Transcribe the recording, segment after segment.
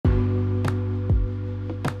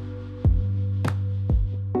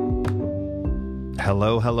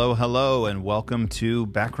Hello, hello, hello, and welcome to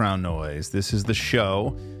Background Noise. This is the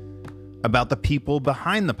show about the people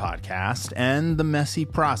behind the podcast and the messy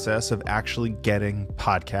process of actually getting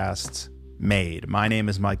podcasts made. My name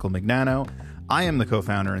is Michael Mignano. I am the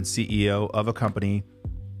co-founder and CEO of a company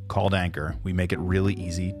called Anchor. We make it really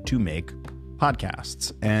easy to make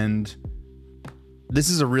podcasts. And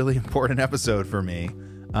this is a really important episode for me.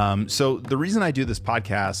 So the reason I do this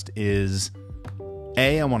podcast is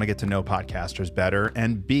A, I want to get to know podcasters better,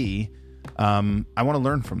 and B, I want to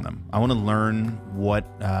learn from them. I want to learn what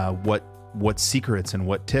secrets and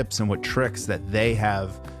what tips and what tricks that they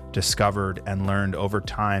have discovered and learned over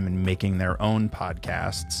time in making their own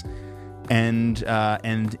podcasts. And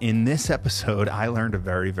in this episode, I learned a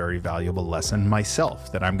very, very valuable lesson myself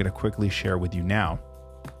that I'm going to quickly share with you now.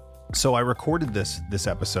 So I recorded this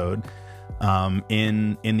episode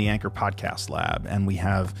in the Anchor Podcast Lab, and we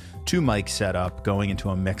have two mics set up going into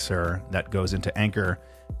a mixer that goes into Anchor.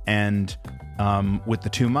 And with the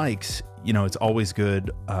two mics, you know, it's always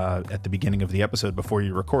good at the beginning of the episode before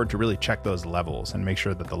you record to really check those levels and make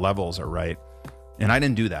sure that the levels are right. And I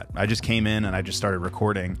didn't do that. I just came in and I just started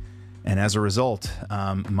recording. And as a result,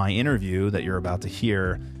 my interview that you're about to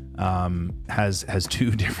hear has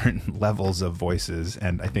two different levels of voices,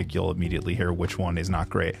 and I think you'll immediately hear which one is not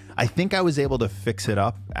great. I think I was able to fix it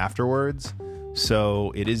up afterwards,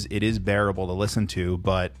 so it is bearable to listen to,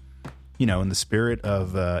 but you know, in the spirit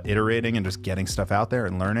of iterating and just getting stuff out there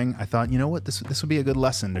and learning, I thought, you know what, this would be a good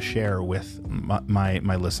lesson to share with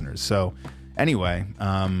my listeners. So anyway,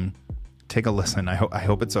 take a listen. I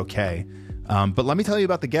hope it's okay. But let me tell you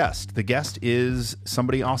about the guest. The guest is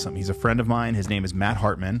somebody awesome. He's a friend of mine. His name is Matt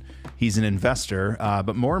Hartman. He's an investor,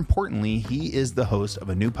 but more importantly, he is the host of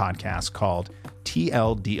a new podcast called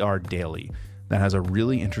TLDR Daily that has a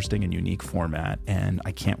really interesting and unique format, and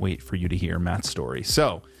I can't wait for you to hear Matt's story.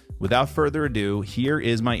 So without further ado, here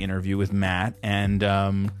is my interview with Matt, and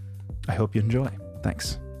I hope you enjoy.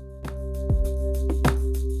 Thanks.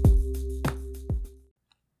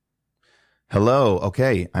 Hello.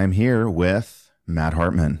 Okay, I'm here with Matt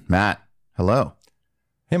Hartman. Matt, hello.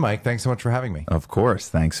 Hey, Mike. Thanks so much for having me. Of course.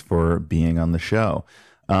 Thanks for being on the show.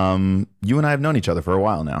 You and I have known each other for a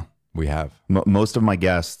while now. We have. Most of my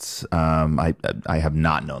guests, I have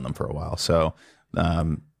not known them for a while. So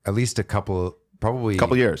at least a couple, probably. A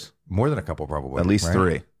couple years. More than a couple, probably. At least right?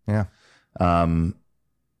 3. Yeah.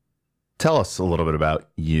 Tell us a little bit about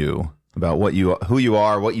you, about who you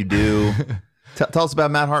are, what you do. Tell us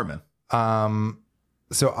about Matt Hartman.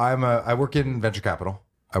 So I work in venture capital.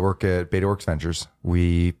 I work at BetaWorks Ventures.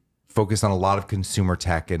 We focus on a lot of consumer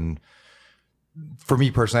tech. And for me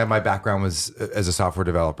personally, my background was as a software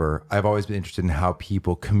developer. I've always been interested in how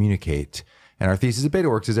people communicate. And our thesis at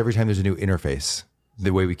BetaWorks is every time there's a new interface,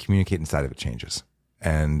 the way we communicate inside of it changes.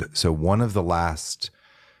 And so for the last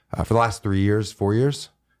 4 years,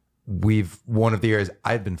 one of the areas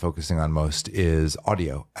I've been focusing on most is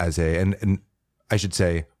audio and I should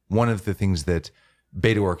say, one of the things that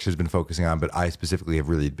BetaWorks has been focusing on, but I specifically have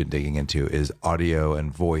really been digging into, is audio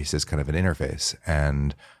and voice as kind of an interface.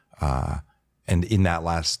 And in that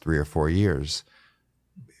last 3 or 4 years,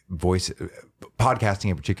 voice podcasting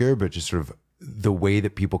in particular, but just sort of the way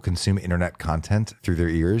that people consume internet content through their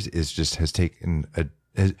ears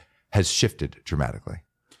has shifted dramatically.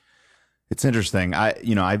 It's interesting.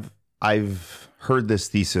 I've heard this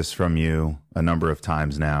thesis from you a number of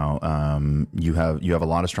times now. You have a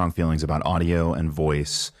lot of strong feelings about audio and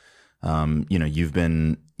voice. You've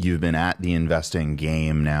been at the investing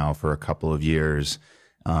game now for a couple of years.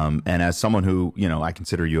 And as someone who, I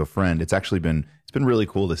consider you a friend, it's been really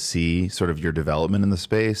cool to see sort of your development in the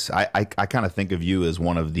space. I kind of think of you as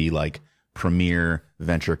one of the like premier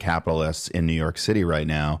venture capitalists in New York City right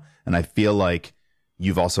now. And I feel like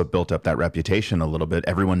you've also built up that reputation a little bit.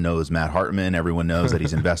 Everyone knows Matt Hartman. Everyone knows that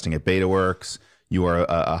he's investing at BetaWorks. You are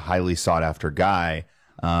a highly sought after guy.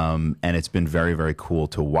 And it's been very, very cool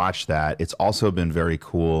to watch that. It's also been very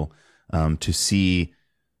cool to see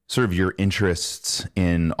sort of your interests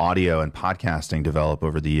in audio and podcasting develop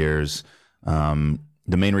over the years. The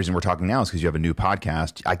main reason we're talking now is because you have a new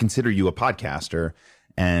podcast. I consider you a podcaster,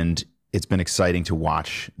 and it's been exciting to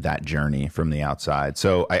watch that journey from the outside.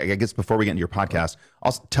 So I guess before we get into your podcast,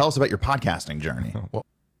 tell us about your podcasting journey. Well,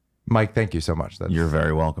 Mike, thank you so much. You're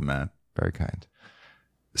very welcome, man. Very kind.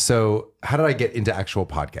 So how did I get into actual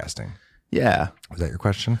podcasting? Yeah. Was that your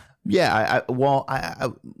question? Yeah.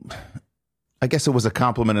 I guess it was a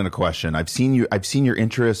compliment and a question. I've seen your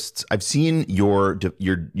interests. I've seen your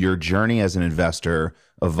journey as an investor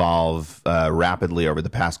evolve rapidly over the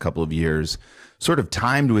past couple of years. sort of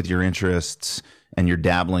timed with your interests and your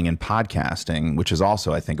dabbling in podcasting, which has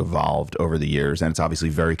also, I think, evolved over the years. And it's obviously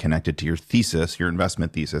very connected to your thesis, your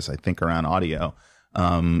investment thesis, I think, around audio.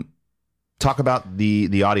 Talk about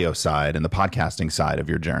the audio side and the podcasting side of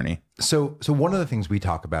your journey. So one of the things we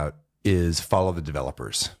talk about is follow the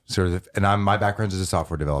developers. My background is a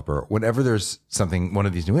software developer. Whenever there's one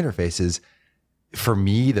of these new interfaces, for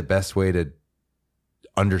me, the best way to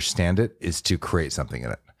understand it is to create something in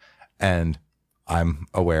it. And I'm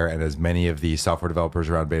aware, and as many of the software developers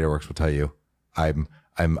around BetaWorks will tell you, I'm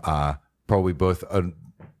probably both.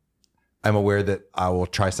 I'm aware that I will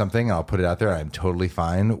try something and I'll put it out there. I'm totally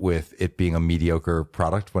fine with it being a mediocre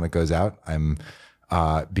product when it goes out.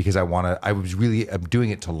 Because I'm doing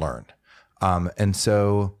it to learn. And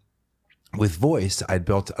so with voice, I'd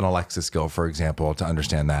built an Alexa skill, for example, to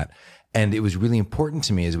understand that. And it was really important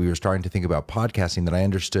to me as we were starting to think about podcasting that I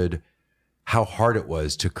understood how hard it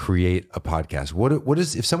was to create a podcast. What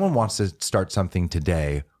is, if someone wants to start something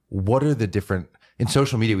today, what are the different, in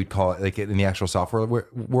social media, we'd call it, like in the actual software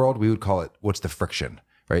world, we would call it, what's the friction,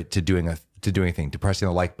 right? To doing a thing, to pressing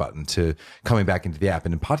the like button, to coming back into the app.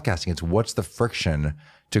 And in podcasting, it's what's the friction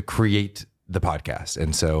to create the podcast.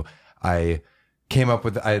 And so I came up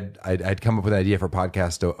with, I'd come up with an idea for a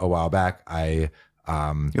podcast a while back.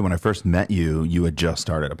 When I first met you, you had just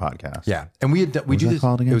started a podcast. Yeah. And we do this.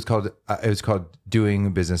 Called again? It was called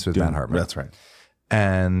Doing Business with Matt Hartman. That's right.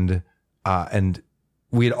 And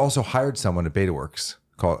we had also hired someone at BetaWorks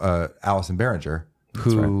called Allison Behringer,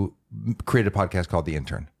 who created a podcast called The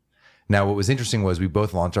Intern. Now, what was interesting was we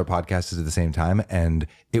both launched our podcasts at the same time, and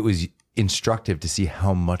it was instructive to see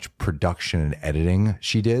how much production and editing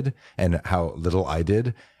she did and how little I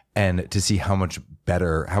did, and to see how much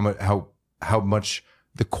better, how much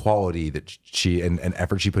the quality that she and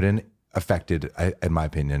effort she put in affected, in my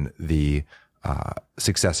opinion, the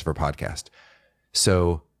success of her podcast.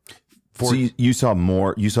 So you saw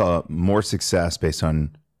more success based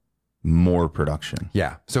on more production.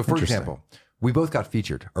 Yeah. So for example, we both got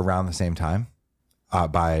featured around the same time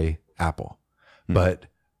by Apple, but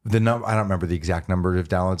I don't remember the exact number of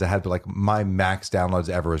downloads I had, but like my max downloads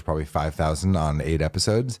ever was probably 5,000 on 8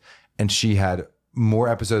 episodes, and she had more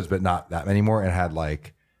episodes, but not that many more, and had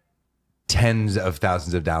like tens of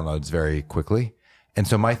thousands of downloads very quickly. And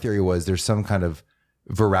so my theory was there's some kind of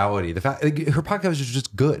virality. The fact her podcast was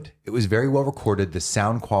just good. It was very well recorded. The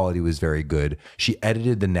sound quality was very good. She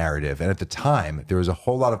edited the narrative. And at the time, there was a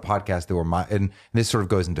whole lot of podcasts that were and this sort of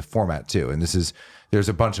goes into format too. And there's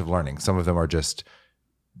a bunch of learning. Some of them are just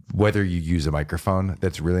whether you use a microphone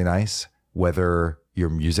that's really nice, whether your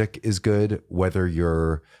music is good, whether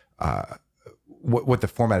your what the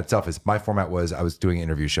format itself is. My format was I was doing an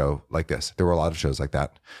interview show like this. There were a lot of shows like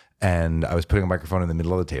that. And I was putting a microphone in the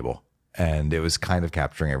middle of the table. And it was kind of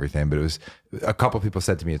capturing everything, but it was a couple of people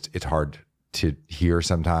said to me, it's hard to hear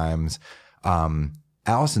sometimes.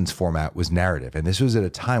 Allison's format was narrative. And this was at a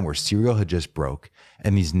time where Serial had just broke,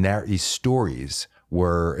 and these stories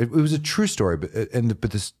were, it was a true story, but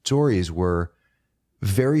the stories were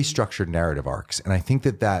very structured narrative arcs. And I think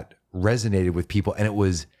that resonated with people. And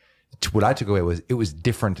what I took away was it was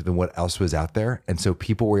different than what else was out there. And so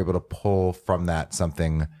people were able to pull from that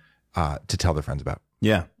something to tell their friends about.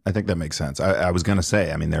 Yeah, I think that makes sense. I was going to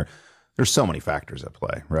say, I mean, there's so many factors at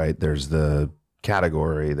play, right? There's the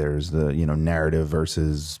category, there's the, narrative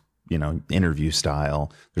versus, interview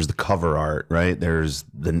style. There's the cover art, right? There's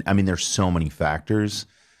so many factors.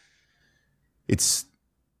 It's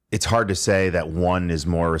hard to say that one is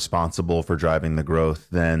more responsible for driving the growth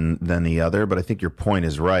than the other, but I think your point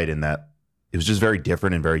is right in that it was just very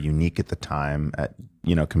different and very unique at the time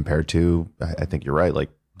compared to, I think you're right. Like,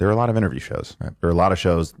 there are a lot of interview shows. Right? There are a lot of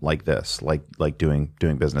shows like this, like doing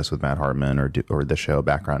business with Matt Hartman or the show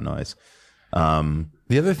Background Noise.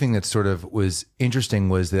 The other thing that sort of was interesting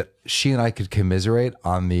was that she and I could commiserate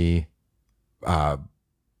on the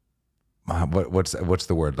what's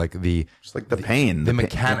the word, like the pain, the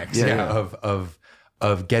mechanics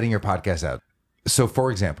of getting your podcast out. So for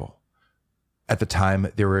example, at the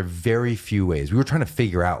time there were very few ways. We were trying to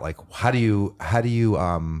figure out like how do you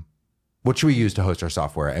what should we use to host our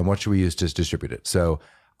software and what should we use to distribute it? So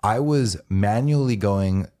I was manually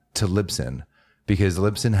going to Libsyn because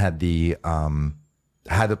Libsyn had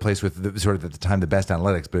the place with sort of at the time the best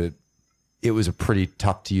analytics, but it was a pretty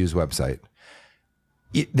tough to use website.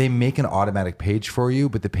 They make an automatic page for you,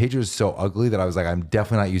 but the page was so ugly that I was like, I'm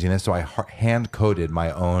definitely not using this. So I hand coded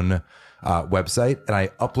my own website, and I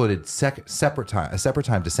uploaded a separate time to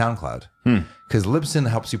SoundCloud because Libsyn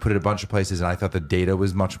helps you put it a bunch of places, and I thought the data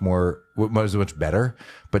was much better.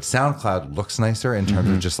 But SoundCloud looks nicer in terms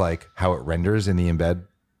of just like how it renders in the embed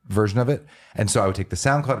version of it. And so I would take the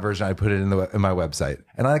SoundCloud version, I put it in my website.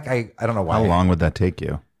 And I don't know why. How long would that take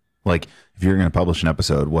you? Like, if you're going to publish an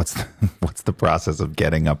episode, what's the process of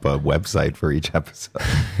getting up a website for each episode?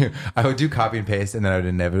 I would do copy and paste, and then I would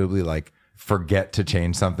inevitably like forget to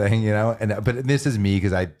change something, but this is me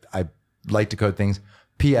because I like to code things.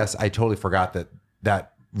 P.S. I totally forgot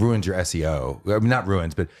that ruins your SEO. I mean, not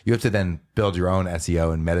ruins, but you have to then build your own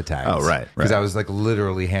SEO and meta tags. Oh, right. Because I was like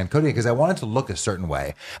literally hand coding it because I wanted to look a certain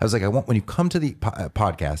way. I was like, when you come to the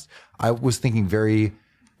podcast, I was thinking very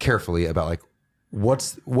carefully about like,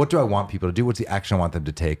 what do I want people to do? What's the action I want them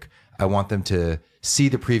to take? I want them to see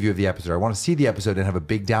the preview of the episode. I want to see the episode and have a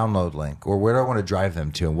big download link, or where do I want to drive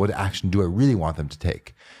them to? And what action do I really want them to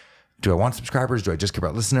take? Do I want subscribers? Do I just care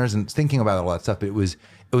about listeners? And thinking about all that stuff. But it was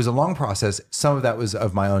a long process. Some of that was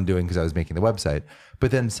of my own doing because I was making the website. But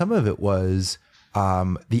then some of it was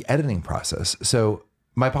the editing process. So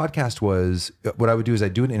my podcast was, what I would do is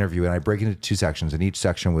I'd do an interview and I break it into 2 sections. And each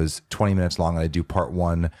section was 20 minutes long. And I do part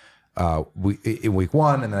 1 in week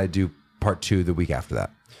 1. And then I do part 2 the week after that.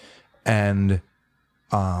 And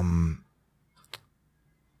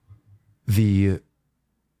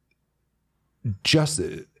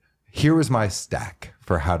here was my stack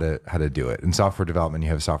for how to do it. In software development, you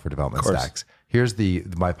have software development stacks. Here's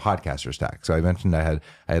my podcaster stack. So I mentioned I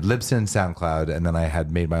had Libsyn, SoundCloud, and then I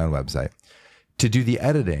had made my own website. To do the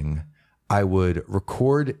editing, I would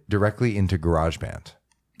record directly into GarageBand.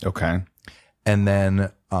 Okay. And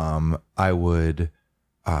then I would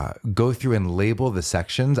go through and label the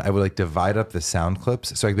sections. I would like divide up the sound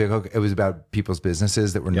clips. So I could be like, okay, it was about people's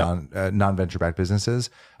businesses that were non-venture backed businesses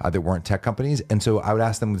that weren't tech companies. And so I would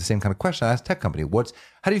ask them the same kind of question I asked tech company.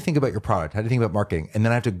 How do you think about your product? How do you think about marketing? And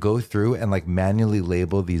then I have to go through and like manually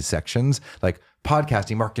label these sections, like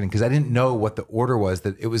podcasting, marketing, because I didn't know what the order was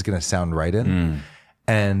that it was going to sound right in.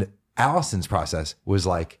 And Allison's process was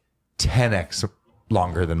like 10x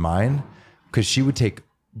longer than mine because she would take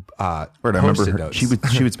I remember notes. she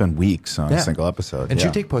would spend weeks on a single episode, and she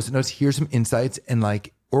would take post-it notes. Here's some insights, and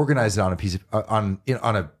like organize it on a piece of on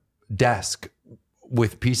a desk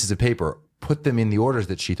with pieces of paper. Put them in the orders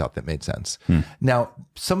that she thought that made sense. Now,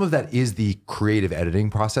 some of that is the creative editing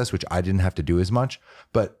process, which I didn't have to do as much.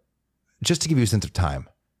 But just to give you a sense of time,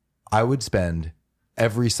 I would spend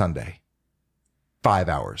every Sunday 5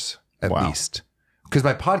 hours at least, because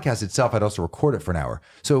my podcast itself, I'd also record it for an hour.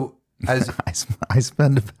 So. I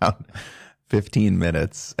spend about 15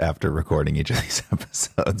 minutes after recording each of these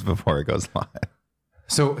episodes before it goes live.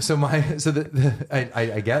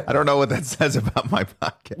 I get. I don't know what that says about my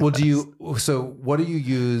podcast. Well, what do you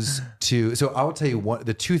use to? So I will tell you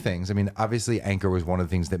the 2 things. I mean, obviously, Anchor was one of the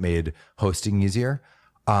things that made hosting easier.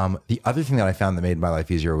 The other thing that I found that made my life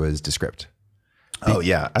easier was Descript. Oh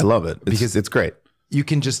yeah, I love it because it's great. You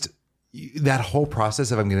can that whole process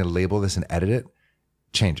of I'm going to label this and edit it.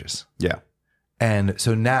 Changes. Yeah. And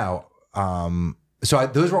so now,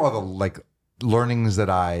 those were all the like learnings that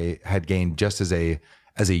I had gained just as a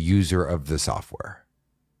user of the software,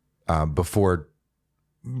 before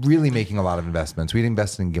really making a lot of investments. We'd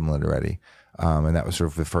invested in Gimlet already. And that was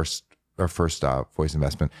sort of our first voice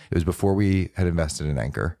investment. It was before we had invested in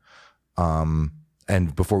Anchor.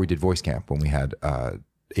 And before we did Voice Camp when we had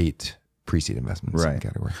 8 pre-seed investments in the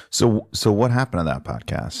category. So what happened to that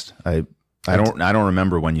podcast? I don't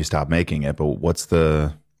remember when you stopped making it, but what's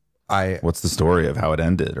the story of how it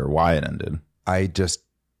ended or why it ended? I just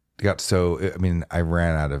got I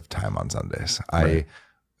ran out of time on Sundays. Right.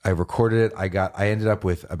 I recorded it. I ended up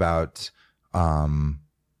with about, I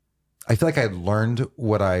feel like I learned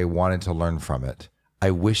what I wanted to learn from it. I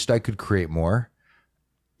wished I could create more.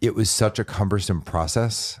 It was such a cumbersome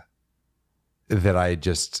process that I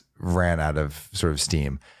just ran out of sort of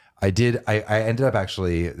steam. I ended up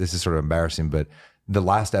actually, this is sort of embarrassing, but the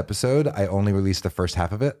last episode, I only released the first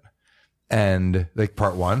half of it and like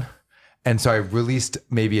part 1. And so I released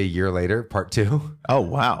maybe a year later, part 2. Oh,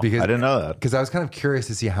 wow. Because I didn't know that. Because I was kind of curious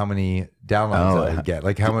to see how many downloads I would get.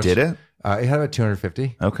 Like how much. Did it? It had about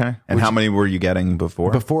 250. Okay. And how many were you getting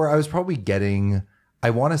before? Before I was probably getting,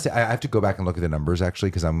 I want to say, I have to go back and look at the numbers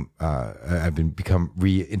actually, because I've become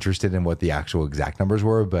re-interested in what the actual exact numbers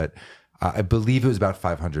were, but I believe it was about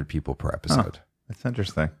 500 people per episode. Oh, that's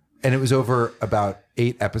interesting. And it was over about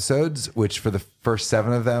 8 episodes, which for the first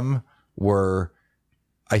 7 of them were,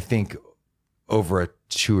 I think, over a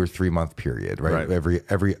 2 or 3 month period, right?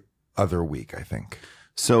 Every other week, I think.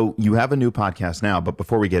 So you have a new podcast now, but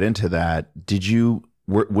before we get into that,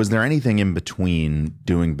 was there anything in between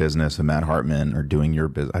doing business with Matt Hartman or doing your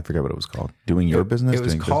business? I forget what it was called. Doing your business? It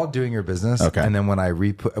was called Doing Your Business. Okay. And then when I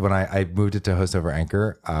moved it to host over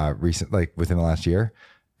Anchor, within the last year,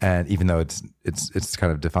 And even though it's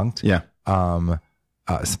kind of defunct, Yeah.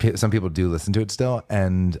 Some people do listen to it still,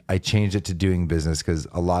 and I changed it to doing business because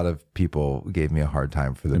a lot of people gave me a hard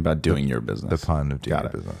time for About doing your business. the pun of doing your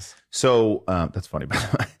business. So that's funny.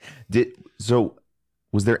 So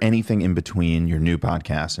was there anything in between your new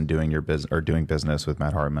podcast and doing your business or doing business with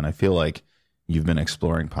Matt Hartman? I feel like you've been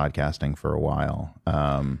exploring podcasting for a while.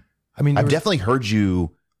 I mean, I've definitely heard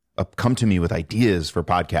you come to me with ideas for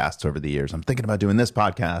podcasts over the years. I'm thinking about doing this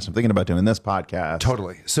podcast. I'm thinking about doing this podcast.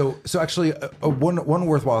 Totally. So actually, one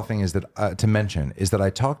worthwhile thing is that to mention is that I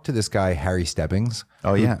talked to this guy Harry Stebbings.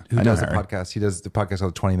 Oh yeah, who I know does the Harry. podcast? He does the podcast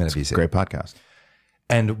called 20 Minute VC. Great podcast.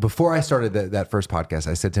 And before I started that first podcast,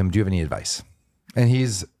 I said to him, "Do you have any advice?" And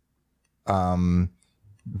he's been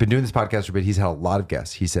doing this podcast for a bit. He's had a lot of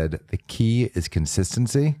guests. He said the key is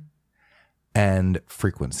consistency and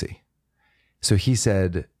frequency. So he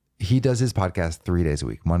said he does his podcast 3 days a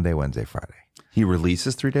week: Monday, Wednesday, Friday. He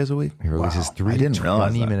releases 3 days a week. He releases Wow. three I didn't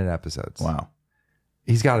realize that. 20-minute episodes. Wow.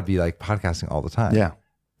 He's got to be like podcasting all the time. Yeah.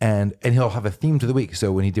 And he'll have a theme to the week.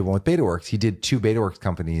 So when he did one with BetaWorks, he did 2 BetaWorks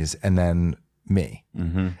companies and then me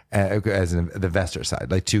as the investor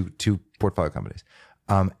side, like two portfolio companies.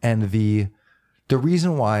 And the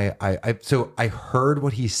reason why I heard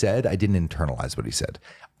what he said, I didn't internalize what he said.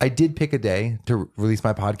 I did pick a day to release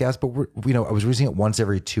my podcast, but I was releasing it once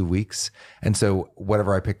every 2 weeks. And so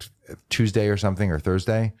whatever I picked, Tuesday or something or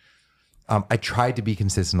Thursday, I tried to be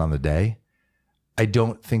consistent on the day. I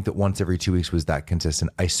don't think that once every 2 weeks was that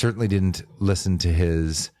consistent. I certainly didn't listen to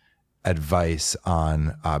his advice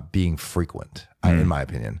on being frequent, in my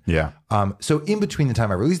opinion. Yeah. So in between the time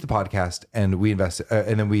I released the podcast and we invested,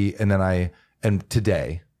 and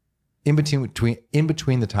today, in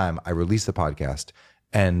between the time I released the podcast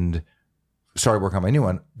and started working on my new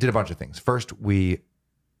one, did a bunch of things. First, we,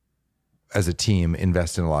 as a team,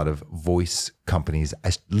 invest in a lot of voice companies.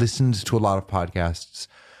 I listened to a lot of podcasts.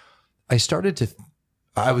 I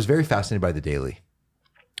was very fascinated by The Daily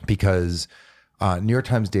because New York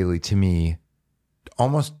Times Daily, to me,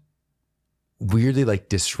 almost weirdly like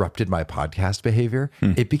disrupted my podcast behavior.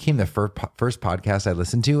 It became the first podcast I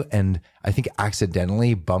listened to, and I think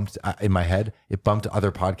accidentally bumped in my head. It bumped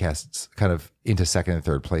other podcasts kind of into second and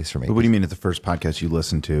third place for me. But what do you mean it's the first podcast you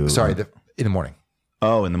listened to? Sorry, in the morning.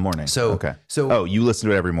 Oh, in the morning. So- okay. so- you listen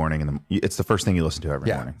to it every morning, it's the first thing you listen to every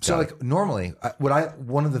Yeah. morning. So Got it. like normally,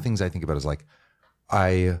 one of the things I think about is like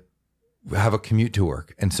I have a commute to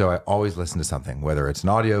work, and so I always listen to something, whether it's an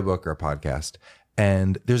audiobook or a podcast.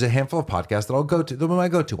 And there's a handful of podcasts that I'll go to. They're my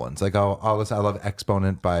go-to ones. Like I'll listen. I love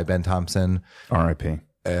Exponent by Ben Thompson. R.I.P.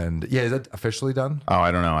 And yeah, is that officially done? Oh,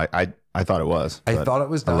 I don't know. I thought it was. I but thought it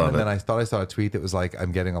was done, love and it. then I thought I saw a tweet that was like,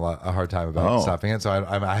 "I'm getting a hard time about stopping it." So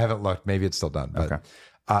I haven't looked. Maybe it's still done. But,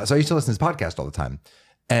 Okay. so I used to listen to this podcast all the time,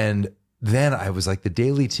 and then I was like, The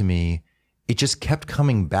Daily to me, it just kept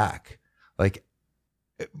coming back, like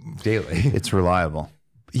daily. It's reliable.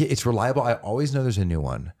 Yeah, it's reliable. I always know there's a new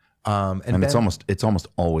one. And it's almost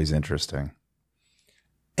always interesting.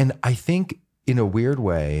 And I think in a weird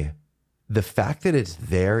way, the fact that it's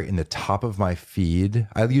there in the top of my feed,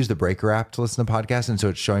 I use the Breaker app to listen to podcasts. And so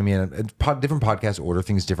it's showing me different podcasts order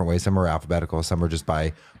things different ways. Some are alphabetical, some are just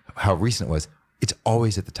by how recent it was. It's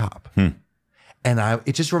always at the top. And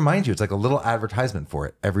it just reminds you, it's like a little advertisement for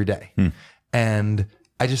it every day. And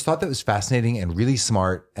I just thought that was fascinating and really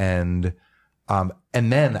smart. And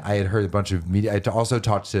then I had heard a bunch of media. I also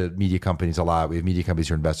talked to media companies a lot. We have media companies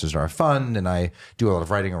who are investors in our fund, and I do a lot of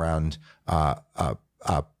writing around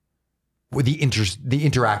with the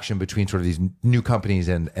interaction between sort of these new companies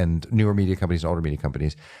and newer media companies and older media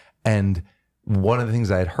companies. And one of the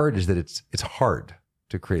things I had heard is that it's hard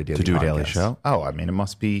to create a daily daily show. Oh, I mean, it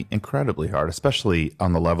must be incredibly hard, especially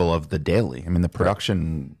on the level of The Daily. I mean, the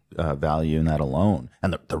production value in that alone,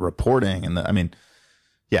 and the reporting, and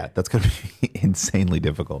yeah, that's going to be insanely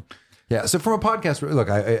difficult. Yeah. So from a podcast, look,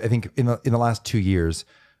 I think in the last 2 years,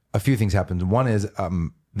 a few things happened. One is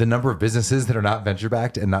the number of businesses that are not venture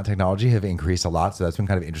backed and not technology have increased a lot. So that's been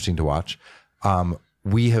kind of interesting to watch.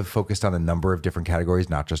 We have focused on a number of different categories,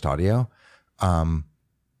 not just audio.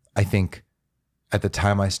 I think at the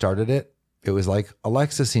time I started it, it was like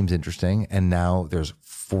Alexa seems interesting, and now there's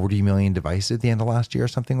 40 million devices at the end of last year or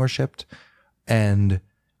something were shipped, and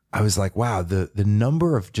I was like, wow, the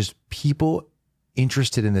number of just people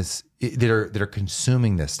interested in this that are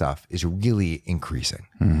consuming this stuff is really increasing.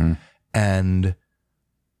 And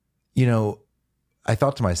I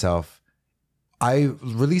thought to myself, I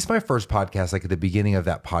released my first podcast like at the beginning of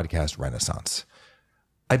that podcast renaissance.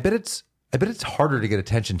 I bet it's harder to get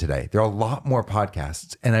attention today. There are a lot more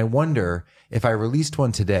podcasts, and I wonder if I released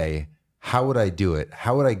one today, how would I do it?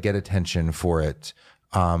 How would I get attention for it?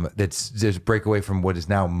 that's just break away from what is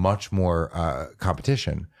now much more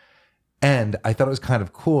competition. And I thought it was kind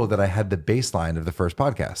of cool that I had the baseline of the first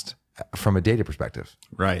podcast from a data perspective.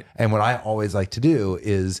 Right. And what I always like to do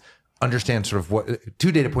is understand sort of what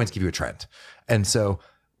 2 data points give you a trend. And so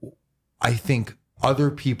I think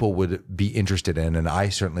other people would be interested in, and I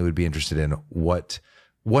certainly would be interested in what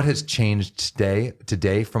has changed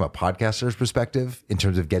today from a podcaster's perspective in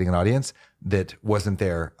terms of getting an audience that wasn't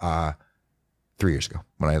there 3 years ago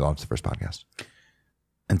when I launched the first podcast.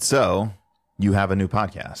 And so you have a new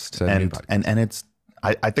podcast, and it's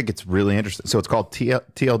I think it's really interesting. So it's called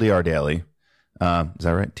TLDR Daily. Is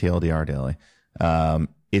that right? TLDR Daily.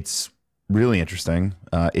 It's really interesting.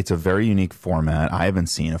 It's a very unique format. I haven't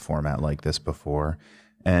seen a format like this before,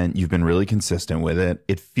 and you've been really consistent with it.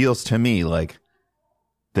 It feels to me like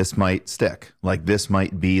this might stick. Like this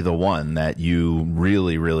might be the one that you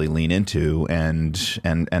really, really lean into and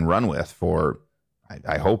run with for,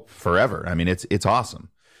 I hope, forever. I mean, it's awesome.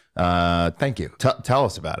 Thank you. Tell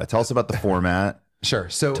us about it. Tell us about the format. Sure.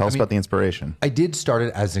 So tell us about the inspiration. I did start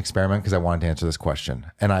it as an experiment because I wanted to answer this question.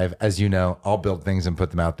 And as you know, I'll build things and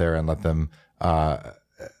put them out there and let them, I'm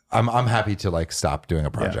happy to like stop doing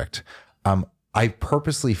a project. Yeah. I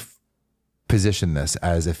purposely positioned this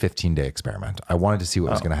as a 15-day experiment. I wanted to see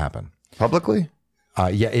what was going to happen. Publicly?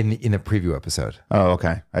 Yeah. In the preview episode. Oh,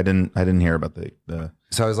 okay. I didn't hear about the.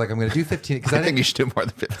 So I was like, I'm going to do 15 because I think you should do more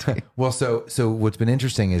than 15. Well, so what's been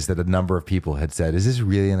interesting is that a number of people had said, is this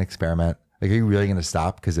really an experiment? Like, are you really going to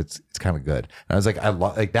stop? Because it's kind of good. And I was like,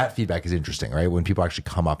 like that feedback is interesting, right? When people actually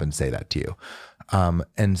come up and say that to you.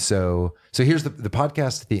 And so here's the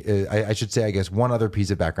podcast. I should say, I guess one other piece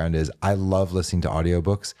of background is I love listening to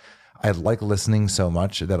audiobooks. I like listening so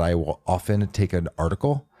much that I will often take an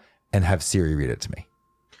article and have Siri read it to me.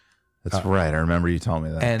 That's right. I remember you telling me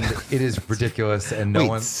that. And it is ridiculous. And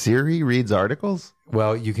Siri reads articles?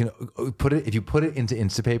 Well, you can put it, if you put it into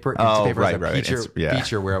Instapaper, has a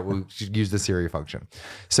feature where it will use the Siri function.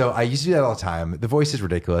 So I used to do that all the time. The voice is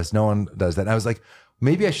ridiculous. No one does that. And I was like,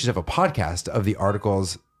 maybe I should have a podcast of the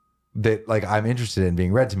articles that like I'm interested in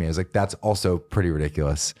being read to me. I was like, that's also pretty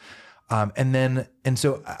ridiculous. And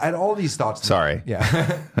so I had all these thoughts. Sorry.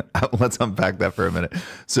 Yeah. Let's unpack that for a minute.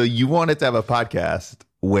 So you wanted to have a podcast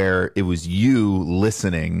where it was you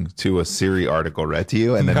listening to a Siri article read to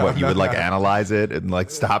you, and then you would like analyze it and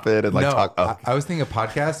like stop it and like talk. Oh. I was thinking a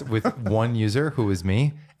podcast with one user who was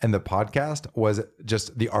me, and the podcast was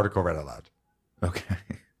just the article read out loud. Okay.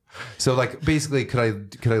 So like basically, could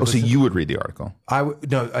I? Oh, so you would read the article?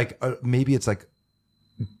 No, like maybe it's like,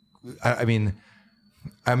 I mean,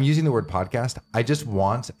 I'm using the word podcast. I just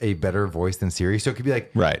want a better voice than Siri, so it could be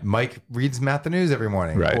like, right, Mike reads Matt the News every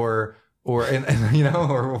morning, right, or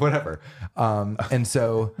or whatever. And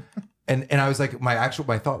so, and I was like, my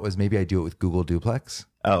thought was maybe I do it with Google Duplex.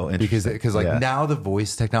 Oh, interesting. Because now the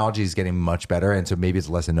voice technology is getting much better. And so maybe it's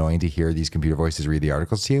less annoying to hear these computer voices read the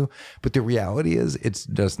articles to you. But the reality is it's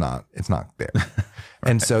not there. Right.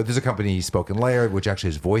 And so there's a company, Spoken Layer, which actually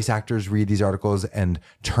has voice actors read these articles and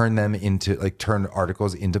turn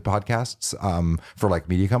articles into podcasts for like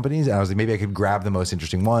media companies. And I was like, maybe I could grab the most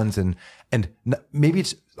interesting ones. And maybe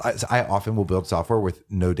I often will build software with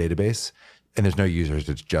no database. And there's no users.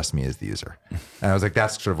 It's just me as the user. And I was like,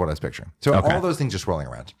 that's sort of what I was picturing. So all those things just rolling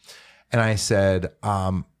around. And I said,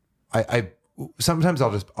 I sometimes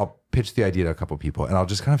I'll pitch the idea to a couple of people and I'll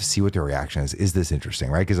just kind of see what their reaction is. Is this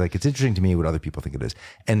interesting? Right? Because like, it's interesting to me what other people think it is.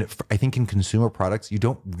 And I think in consumer products, you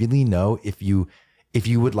don't really know if you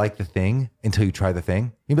would like the thing until you try the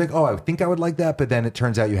thing. You'd be like, oh, I think I would like that. But then it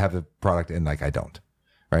turns out you have the product and like, I don't.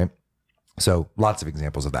 Right? So lots of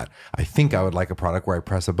examples of that. I think I would like a product where I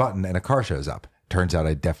press a button and a car shows up. Turns out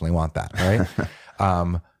I definitely want that, right?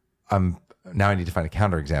 Now I need to find a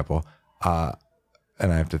counterexample,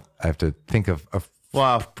 and I have to think of.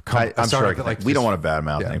 Well, I'm sure like we don't want to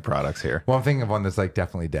badmouth any products here. Well, I'm thinking of one that's like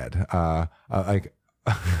definitely dead. Like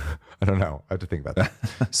I don't know. I have to think about that.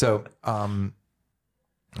 So,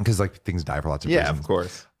 because like things die for lots of reasons. Yeah, of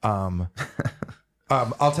course.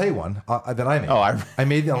 I'll tell you one that I made. Oh, I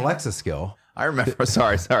made the Alexa skill. I remember.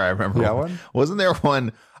 Sorry. I remember. Yeah, one. Wasn't there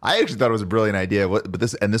one? I actually thought it was a brilliant idea. But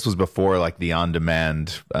this was before like the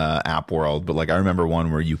on-demand app world. But like I remember one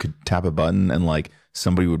where you could tap a button and like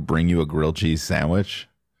somebody would bring you a grilled cheese sandwich.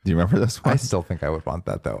 Do you remember this one? I still think I would want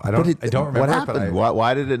that though. I don't remember what happened.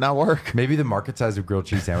 Why did it not work? Maybe the market size of grilled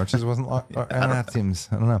cheese sandwiches wasn't long. I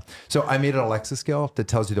don't know. So I made an Alexa skill that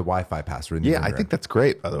tells you the Wi-Fi password. I think that's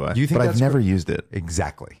great, by the way. Do you think I've never used it.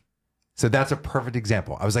 Exactly. So that's a perfect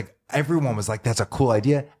example. I was like, everyone was like, that's a cool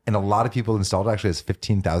idea. And a lot of people installed it. Actually, has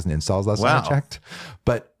 15,000 installs last time I checked.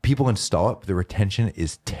 But people install it, but the retention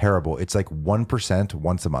is terrible. It's like 1%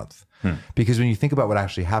 once a month. Because when you think about what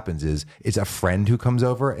actually happens is it's a friend who comes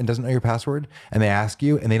over and doesn't know your password and they ask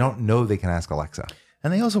you and they don't know they can ask Alexa.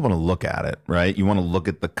 And they also want to look at it, right? You want to look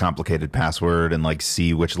at the complicated password and like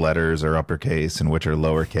see which letters are uppercase and which are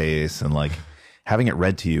lowercase, and like having it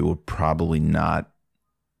read to you would probably not.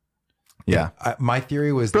 Yeah. My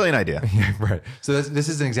theory was brilliant idea. Yeah, right. So this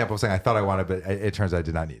is an example of something I thought I wanted, but it turns out I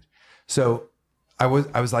did not need. So I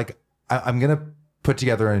was like, I'm going to put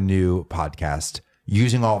together a new podcast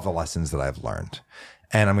using all of the lessons that I've learned.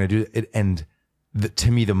 And I'm going to do it. And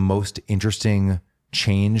to me, the most interesting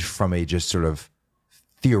change from a just sort of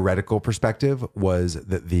theoretical perspective was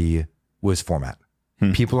was format.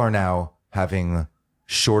 People are now having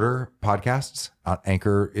shorter podcasts.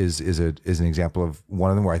 Anchor is an example of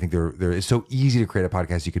one of them where I think it's so easy to create a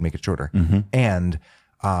podcast you can make it shorter. And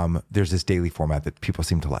there's this daily format that people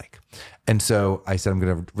seem to like. And so I said, I'm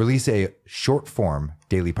going to release a short form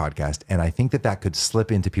daily podcast. And I think that could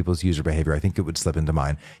slip into people's user behavior. I think it would slip into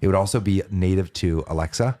mine. It would also be native to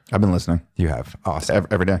Alexa. I've been listening. You have. Awesome.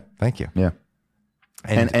 Every day. Thank you. Yeah.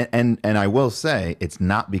 And I will say, it's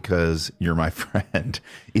not because you're my friend.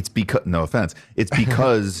 It's because, no offense, it's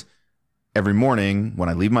because every morning when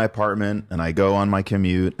I leave my apartment and I go on my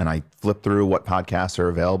commute and I flip through what podcasts are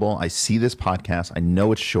available, I see this podcast. I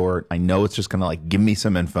know it's short. I know it's just going to like give me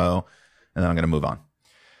some info, and then I'm going to move on.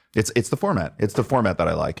 It's the format. It's the format that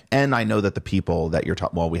I like. And I know that the people that you're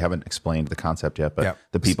talking, well, we haven't explained the concept yet, but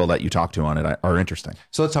the people that you talk to on it are interesting.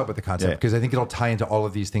 So let's talk about the concept, because I think it'll tie into all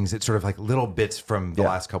of these things. It's sort of like little bits from the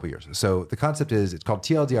last couple of years. So the concept is, it's called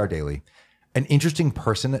TLDR Daily. An interesting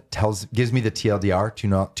person gives me the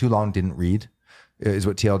TLDR, too long didn't read, is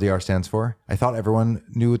what TLDR stands for. I thought everyone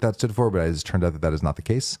knew what that stood for, but it has turned out that is not the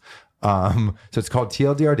case. So it's called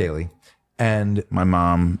TLDR Daily. And my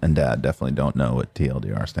mom and dad definitely don't know what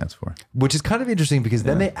TLDR stands for. Which is kind of interesting, because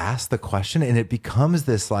then they ask the question and it becomes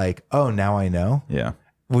this like, oh, now I know. Yeah.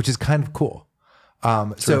 Which is kind of cool.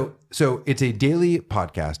 So it's a daily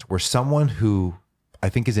podcast where someone who I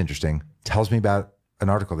think is interesting tells me about an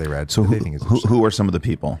article they read. So they think is interesting. Who are some of the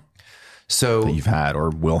people that you've had or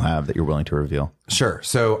will have that you're willing to reveal? Sure.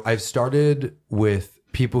 So I've started with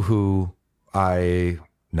people who I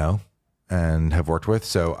know and have worked with.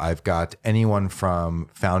 So I've got anyone from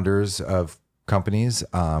founders of companies.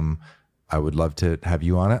 I would love to have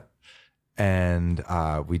you on it. And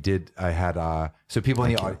I had so people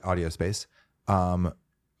in the audio space. I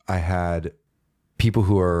had people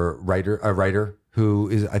who are a writer who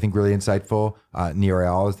is, I think, really insightful. Nia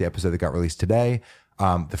Real is the episode that got released today.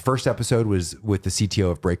 The first episode was with the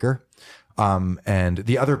CTO of Breaker. And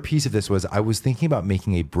the other piece of this was I was thinking about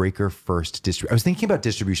making a Breaker first I was thinking about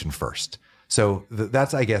distribution first. So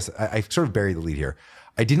that's, I guess, I sort of buried the lead here.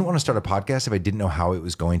 I didn't want to start a podcast if I didn't know how it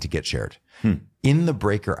was going to get shared. In the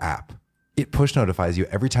Breaker app, it push notifies you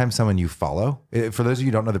every time someone you follow. For those of you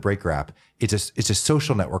who don't know the Breaker app, it's a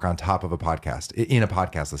social network on top of a podcast, in a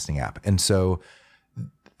podcast listening app. And so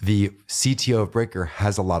the CTO of Breaker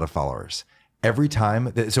has a lot of followers. Every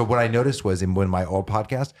time, so what I noticed was when my old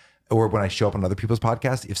podcast, or when I show up on other people's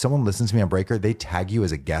podcasts, if someone listens to me on Breaker, they tag you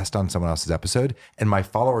as a guest on someone else's episode. And my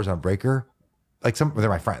followers on Breaker, they're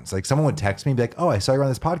my friends. Like someone would text me and be like, oh, I saw you on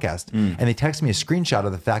this podcast. And they text me a screenshot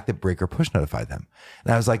of the fact that Breaker push notified them.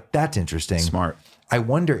 And I was like, that's interesting. Smart. I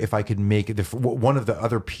wonder if I could make one of the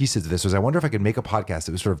other pieces of this was I wonder if I could make a podcast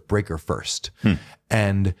that was sort of Breaker first.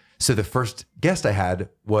 And so the first guest I had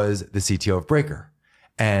was the CTO of Breaker.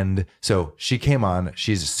 And so she came on.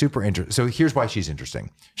 She's super interesting. So here's why she's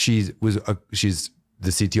interesting. She's the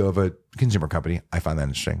CTO of a consumer company. I find that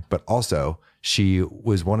interesting. But also she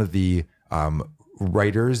was one of the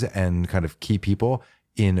writers and kind of key people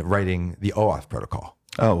in writing the OAuth protocol.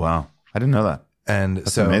 Oh, wow. I didn't know that. And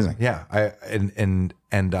that's so amazing. Yeah.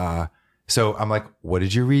 So I'm like, what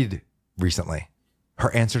did you read recently?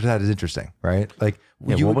 Her answer to that is interesting, right? Like,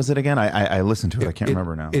 what was it again? I listened to it. I can't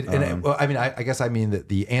remember now. I guess I mean that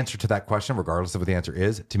the answer to that question, regardless of what the answer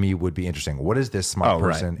is, to me would be interesting. What is this smart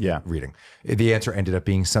person reading? The answer ended up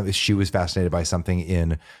being something. She was fascinated by something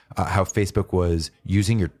in how Facebook was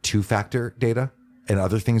using your two-factor data and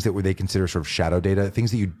other things that they consider sort of shadow data, things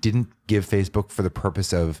that you didn't give Facebook for the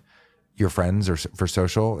purpose of your friends or for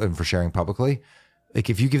social and for sharing publicly. Like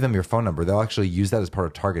if you give them your phone number, they'll actually use that as part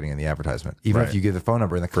of targeting in the advertisement, even if you give the phone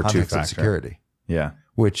number in the context of security. Yeah.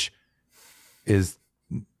 Which is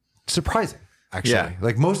surprising, actually. Yeah.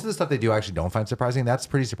 Like most of the stuff they do I actually don't find surprising. That's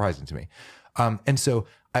pretty surprising to me. And so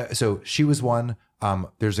she was one.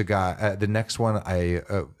 There's a guy. The next one I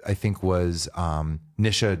think was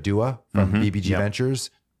Nisha Dua from BBG Ventures.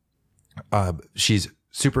 She's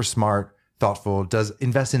super smart, thoughtful, does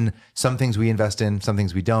invest in some things we invest in, some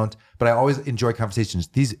things we don't. But I always enjoy conversations.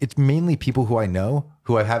 It's mainly people who I know,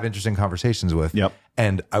 who I have interesting conversations with. Yep.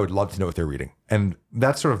 And I would love to know what they're reading. And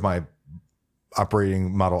that's sort of my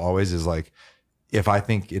operating model always, is like, if I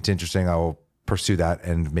think it's interesting, I will pursue that,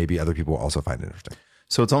 and maybe other people will also find it interesting.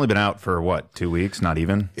 So it's only been out for what, 2 weeks? Not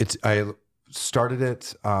even? I started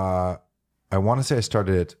it, I want to say I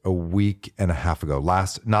started it a week and a half ago.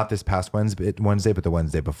 Not this past Wednesday, but the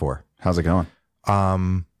Wednesday before. How's it going?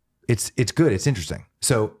 It's good. It's interesting.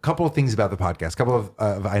 So a couple of things about the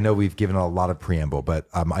podcast. I know we've given a lot of preamble, but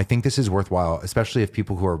I think this is worthwhile, especially if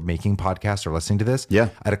people who are making podcasts are listening to this. Yeah.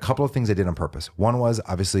 I had a couple of things I did on purpose. One was,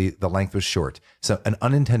 obviously, the length was short. So an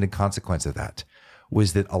unintended consequence of that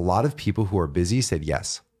was that a lot of people who are busy said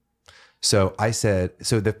yes. So I said,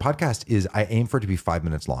 the podcast I aim for it to be 5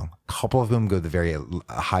 minutes long. A couple of them go the very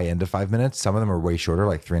high end of 5 minutes. Some of them are way shorter,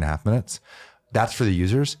 like 3.5 minutes. That's for the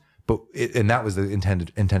users. And that was the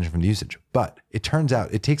intention from the usage. But it turns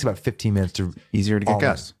out it takes about 15 minutes to... Easier to get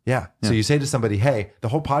guests. Yeah. So you say to somebody, hey, the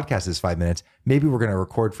whole podcast is 5 minutes. Maybe we're going to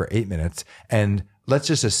record for 8 minutes. And let's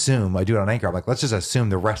just assume, I do it on Anchor. I'm like, let's just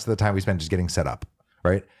assume the rest of the time we spend just getting set up.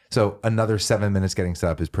 Right. So another 7 minutes getting set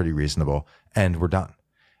up is pretty reasonable. And we're done.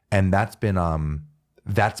 And that's been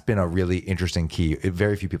a really interesting key.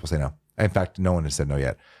 Very few people say no. In fact, no one has said no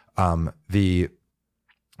yet. How many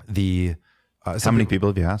people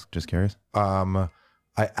have you asked? Just curious. I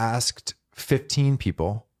asked 15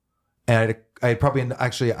 people, and I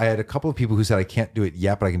had a couple of people who said I can't do it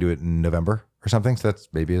yet, but I can do it in November or something. So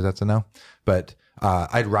that's a no. But I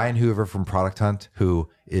had Ryan Hoover from Product Hunt, who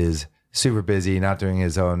is super busy, not doing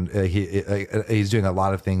his own. He's doing a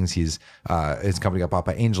lot of things. His company got bought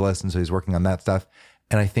by AngelList, and so he's working on that stuff.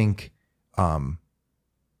 And I think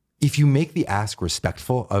if you make the ask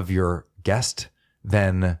respectful of your guest,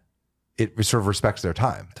 then it sort of respects their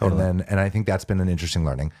time. Totally. And I think that's been an interesting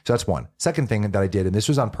learning. So that's one. Second thing that I did, and this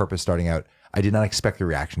was on purpose starting out, I did not expect the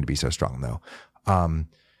reaction to be so strong though. I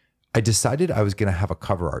decided I was going to have a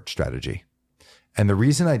cover art strategy. And the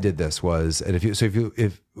reason I did this was, and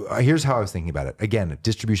here's how I was thinking about it. Again,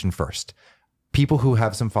 distribution first. People who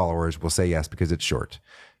have some followers will say yes because it's short.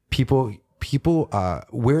 People,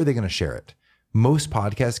 where are they going to share it? Most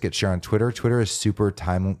podcasts get shared on Twitter. Twitter is super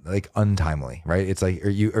untimely, right? It's like,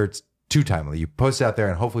 or it's too timely. You post it out there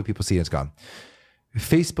and hopefully people see it, it's gone.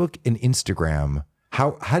 Facebook and Instagram.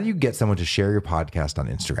 How do you get someone to share your podcast on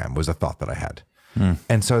Instagram was a thought that I had.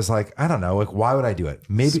 And so I was like, I don't know, like, why would I do it?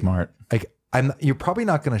 Maybe smart. Like, you're probably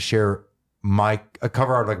not going to share a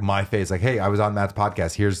cover art like my face, like, hey, I was on Matt's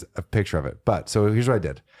podcast. Here's a picture of it. But so here's what I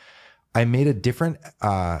did. I made a different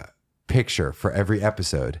picture for every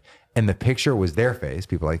episode. And the picture was their face.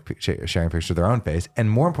 People like sharing pictures of their own face.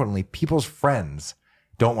 And more importantly, people's friends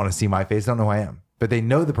don't want to see my face, don't know who I am, but they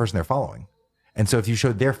know the person they're following. And so if you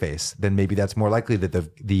showed their face, then maybe that's more likely that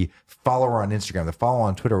the follower on Instagram, the follower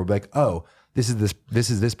on Twitter will be like, oh, this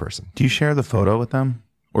is this person. Do you share the photo with them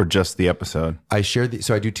or just the episode?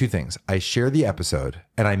 So I do two things. I share the episode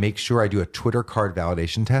and I make sure I do a Twitter card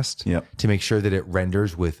validation test to make sure that it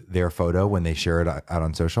renders with their photo when they share it out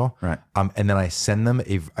on social. Right. And then I send them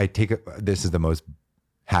this is the most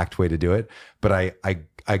hacked way to do it, but I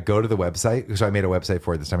go to the website. So I made a website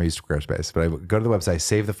for it this time. I used Squarespace, but I go to the website,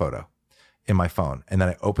 save the photo in my phone, and then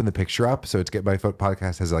I open the picture up. So my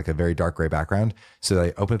podcast has like a very dark gray background. So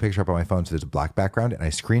I open the picture up on my phone, so there's a black background, and I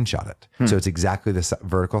screenshot it. So it's exactly the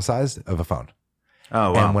vertical size of a phone.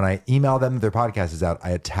 Oh, wow. And when I email them their podcast is out,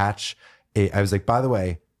 I attach I was like, by the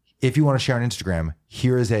way, if you want to share on Instagram,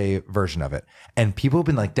 here is a version of it. And people have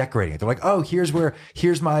been like decorating it. They're like, oh, here's my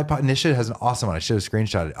Nisha has an awesome one. I should have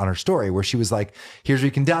screenshot it on her story where she was like, here's where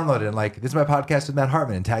you can download it. And like, this is my podcast with Matt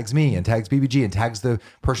Hartman, and tags me and tags BBG and tags the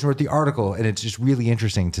person who wrote the article. And it's just really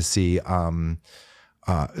interesting to see the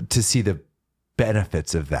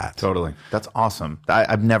benefits of that. Totally. That's awesome.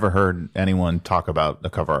 I've never heard anyone talk about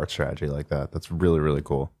a cover art strategy like that. That's really, really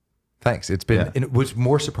cool. Thanks. It's been, and what's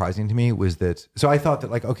more surprising to me was that, so I thought that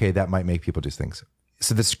like, okay, that might make people do things.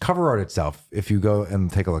 So this cover art itself, if you go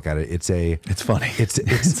and take a look at it, it's funny.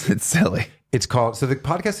 It's silly. It's called, so the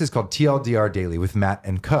podcast is called TLDR Daily with Matt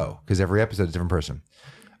and Co. because every episode is a different person.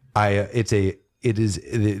 It is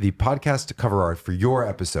the podcast cover art for your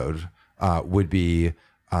episode would be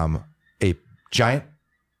a giant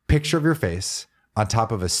picture of your face on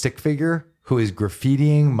top of a stick figure who is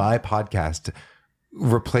graffitiing my podcast,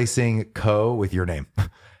 replacing Co with your name.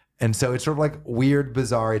 And so it's sort of like weird,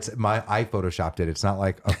 bizarre. I photoshopped it. It's not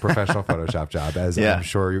like a professional Photoshop job, as I'm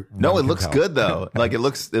sure. No, it looks good though. Like it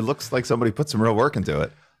looks like somebody put some real work into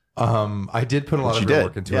it. I did put a lot of real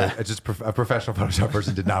work into it. It's just a professional Photoshop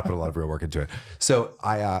person did not put a lot of real work into it. So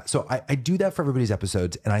I do that for everybody's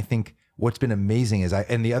episodes, and I think what's been amazing is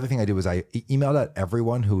and the other thing I did was I emailed out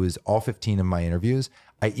everyone who was all 15 of my interviews.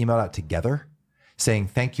 I emailed out together saying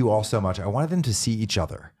thank you all so much. I wanted them to see each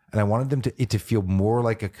other, and I wanted them to feel more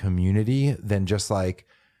like a community than just like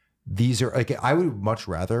these are like. I would much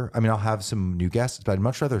rather. I mean, I'll have some new guests, but I'd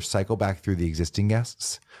much rather cycle back through the existing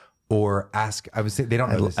guests. Or ask, I would say they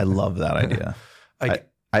don't know this. I love that idea. I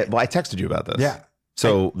texted you about this. Yeah.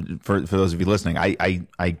 So for those of you listening,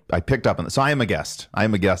 I picked up on this. So I am a guest. I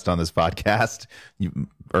am a guest on this podcast.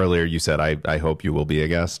 Earlier you said, I hope you will be a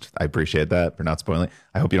guest. I appreciate that for not spoiling.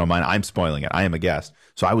 I hope you don't mind. I'm spoiling it. I am a guest.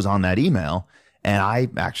 So I was on that email, and I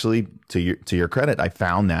actually, to your credit, I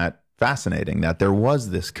found that fascinating that there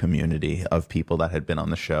was this community of people that had been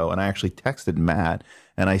on the show. And I actually texted Matt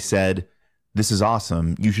and I said, this is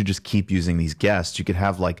awesome. You should just keep using these guests. You could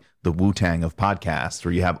have like the Wu-Tang of podcasts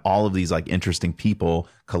where you have all of these like interesting people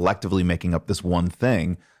collectively making up this one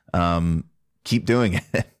thing. Keep doing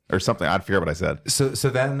it or something. I forget what I said. So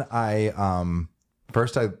then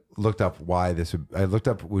first I looked up why I looked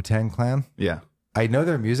up Wu-Tang Clan. Yeah. I know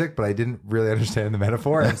their music, but I didn't really understand the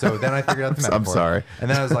metaphor. And so then I figured out the metaphor. I'm sorry. And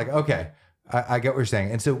then I was like, okay, I get what you're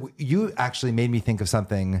saying. And so you actually made me think of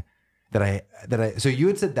something so you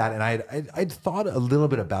had said that, and I'd thought a little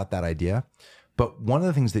bit about that idea, but one of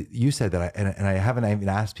the things that you said that I haven't even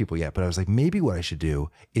asked people yet, but I was like, maybe what I should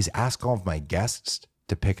do is ask all of my guests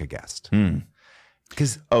to pick a guest.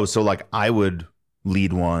 So like I would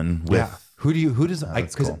lead one with,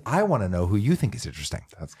 because cool. I want to know who you think is interesting.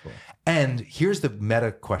 That's cool. And here's the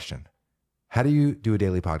meta question. How do you do a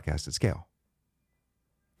daily podcast at scale?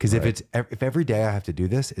 Because if every day I have to do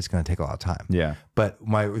this, it's going to take a lot of time. Yeah. But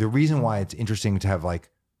the reason why it's interesting to have like,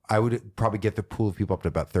 I would probably get the pool of people up to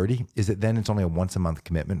about 30 is that then it's only a once a month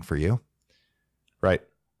commitment for you. Right.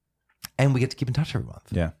 And we get to keep in touch every month.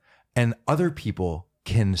 Yeah. And other people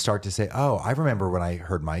can start to say, oh, I remember when I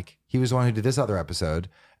heard Mike, he was the one who did this other episode.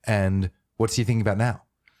 And what's he thinking about now?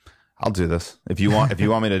 I'll do this. If you want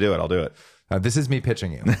me to do it, I'll do it. This is me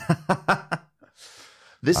pitching you.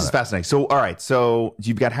 This is fascinating. So, all right. So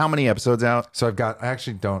you've got how many episodes out? So I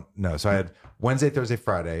actually don't know. So I had Wednesday, Thursday,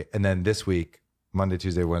 Friday, and then this week, Monday,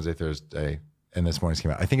 Tuesday, Wednesday, Thursday, and this morning's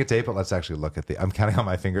came out. I think it's 8, but let's actually look at I'm counting on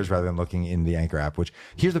my fingers rather than looking in the Anchor app, which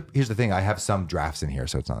here's the thing. I have some drafts in here,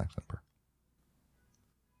 so it's not actually number.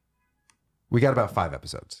 We got about 5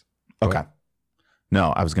 episodes. Okay.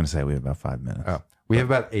 No, I was going to say we have about 5 minutes. Oh, we have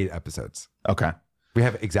about 8 episodes. Okay. We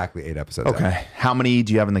have exactly 8 episodes. Okay. Out. How many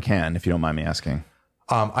do you have in the can, if you don't mind me asking?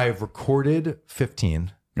 I've recorded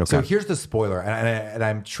 15. Okay. So here's the spoiler, and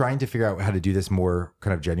I'm trying to figure out how to do this more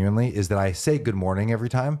kind of genuinely, is that I say good morning every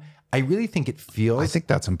time. I really think it feels... I think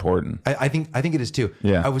that's important. I think it is too.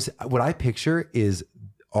 Yeah. What I picture is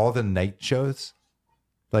all the night shows,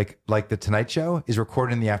 like the Tonight Show is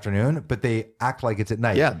recorded in the afternoon, but they act like it's at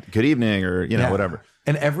night. Yeah. Good evening or, whatever.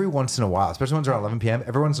 And every once in a while, especially when it's around 11 p.m.,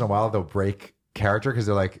 every once in a while they'll break character because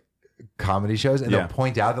they're like comedy shows, and they'll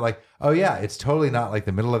point out, they're like, oh yeah, it's totally not like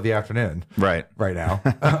the middle of the afternoon right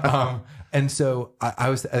now. And so I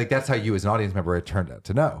was like, that's how you as an audience member, it turned out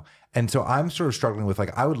to know. And so I'm sort of struggling with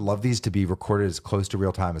like, I would love these to be recorded as close to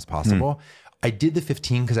real time as possible. I did the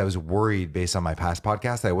 15 because I was worried based on my past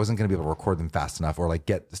podcast that I wasn't going to be able to record them fast enough or like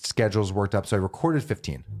get schedules worked up. So I recorded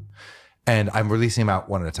 15 and I'm releasing them out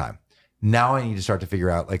one at a time. Now I need to start to figure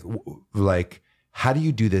out like how do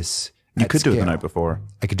you do this? You could do it the night before.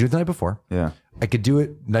 I could do it the night before. Yeah. I could do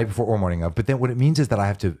it night before or morning of. But then what it means is that I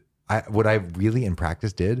have to, what I really in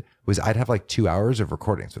practice did was I'd have like 2 hours of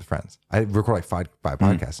recordings with friends. I'd record like five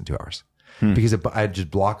podcasts in 2 hours because I'd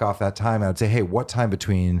just block off that time. And I'd say, hey, what time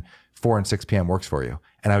between 4 and 6 p.m. works for you?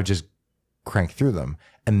 And I would just crank through them.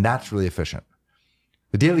 And that's really efficient.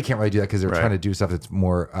 The daily can't really do that because they're trying to do stuff that's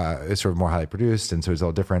more, it's sort of more highly produced. And so it's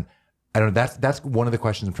all different. I don't know. That's one of the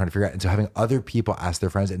questions I'm trying to figure out. And so having other people ask their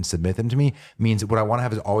friends and submit them to me means what I want to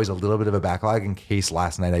have is always a little bit of a backlog in case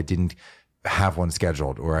last night I didn't have one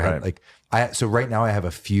scheduled or I had so right now I have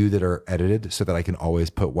a few that are edited so that I can always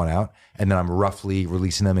put one out, and then I'm roughly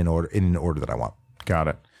releasing them in an order that I want. Got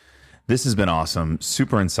it. This has been awesome,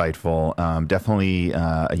 super insightful. Definitely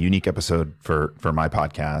a unique episode for my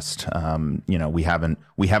podcast.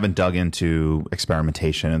 We haven't dug into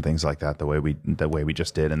experimentation and things like that the way we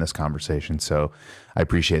just did in this conversation. So I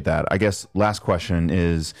appreciate that. I guess last question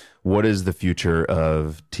is, what is the future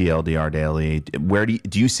of TLDR Daily? Where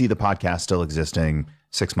do you see the podcast still existing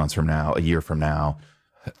 6 months from now, a year from now?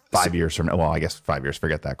 5 years from now? Well, I guess 5 years.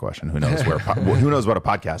 Forget that question. Who knows who knows what a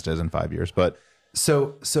podcast is in 5 years? But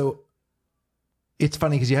so it's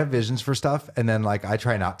funny because you have visions for stuff, and then like I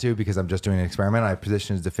try not to because I'm just doing an experiment. I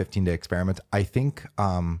position it as a 15-day experiment. I think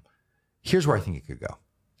here's where I think it could go.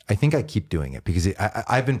 I think I keep doing it because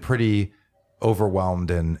I've been pretty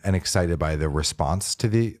overwhelmed and excited by the response to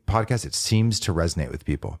the podcast. It seems to resonate with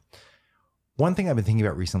people. One thing I've been thinking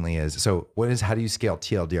about recently is, how do you scale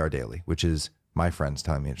TLDR Daily, which is my friends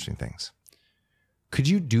telling me interesting things. Could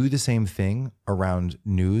you do the same thing around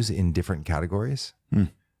news in different categories?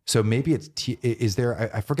 So maybe it's, is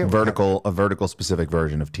there, I forget. A vertical specific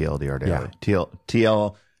version of TLDR Daily. Yeah.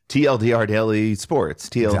 TLDR Daily Sports,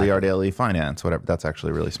 TLDR Daily Finance, whatever. That's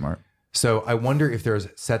actually really smart. So I wonder if there's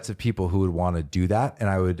sets of people who would want to do that. And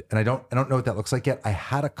I don't know what that looks like yet. I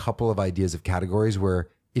had a couple of ideas of categories where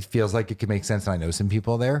it feels like it could make sense. And I know some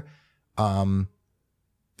people there.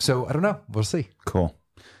 So I don't know. We'll see. Cool.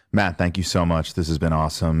 Matt, thank you so much. This has been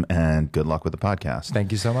awesome, and good luck with the podcast.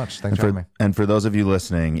 Thank you so much. Thanks for having me. And for those of you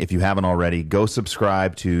listening, if you haven't already, go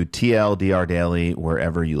subscribe to TLDR Daily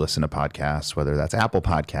wherever you listen to podcasts, whether that's Apple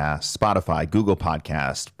Podcasts, Spotify, Google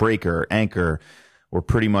Podcasts, Breaker, Anchor. We're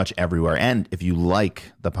pretty much everywhere. And if you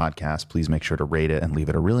like the podcast, please make sure to rate it and leave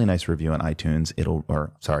it a really nice review on iTunes.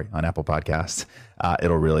 On Apple Podcasts.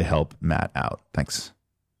 It'll really help Matt out. Thanks.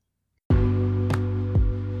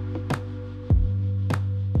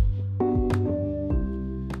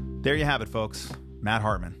 There you have it, folks. Matt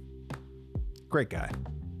Hartman. Great guy.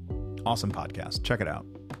 Awesome podcast. Check it out.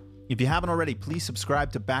 If you haven't already, please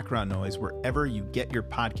subscribe to Background Noise wherever you get your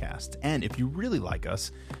podcasts. And if you really like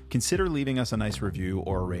us, consider leaving us a nice review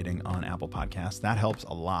or a rating on Apple Podcasts. That helps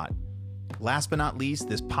a lot. Last but not least,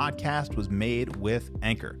 this podcast was made with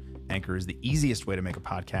Anchor. Anchor is the easiest way to make a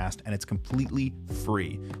podcast, and it's completely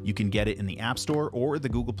free. You can get it in the App Store or the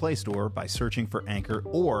Google Play Store by searching for Anchor,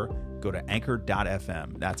 or go to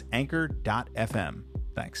anchor.fm. That's anchor.fm.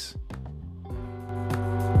 Thanks.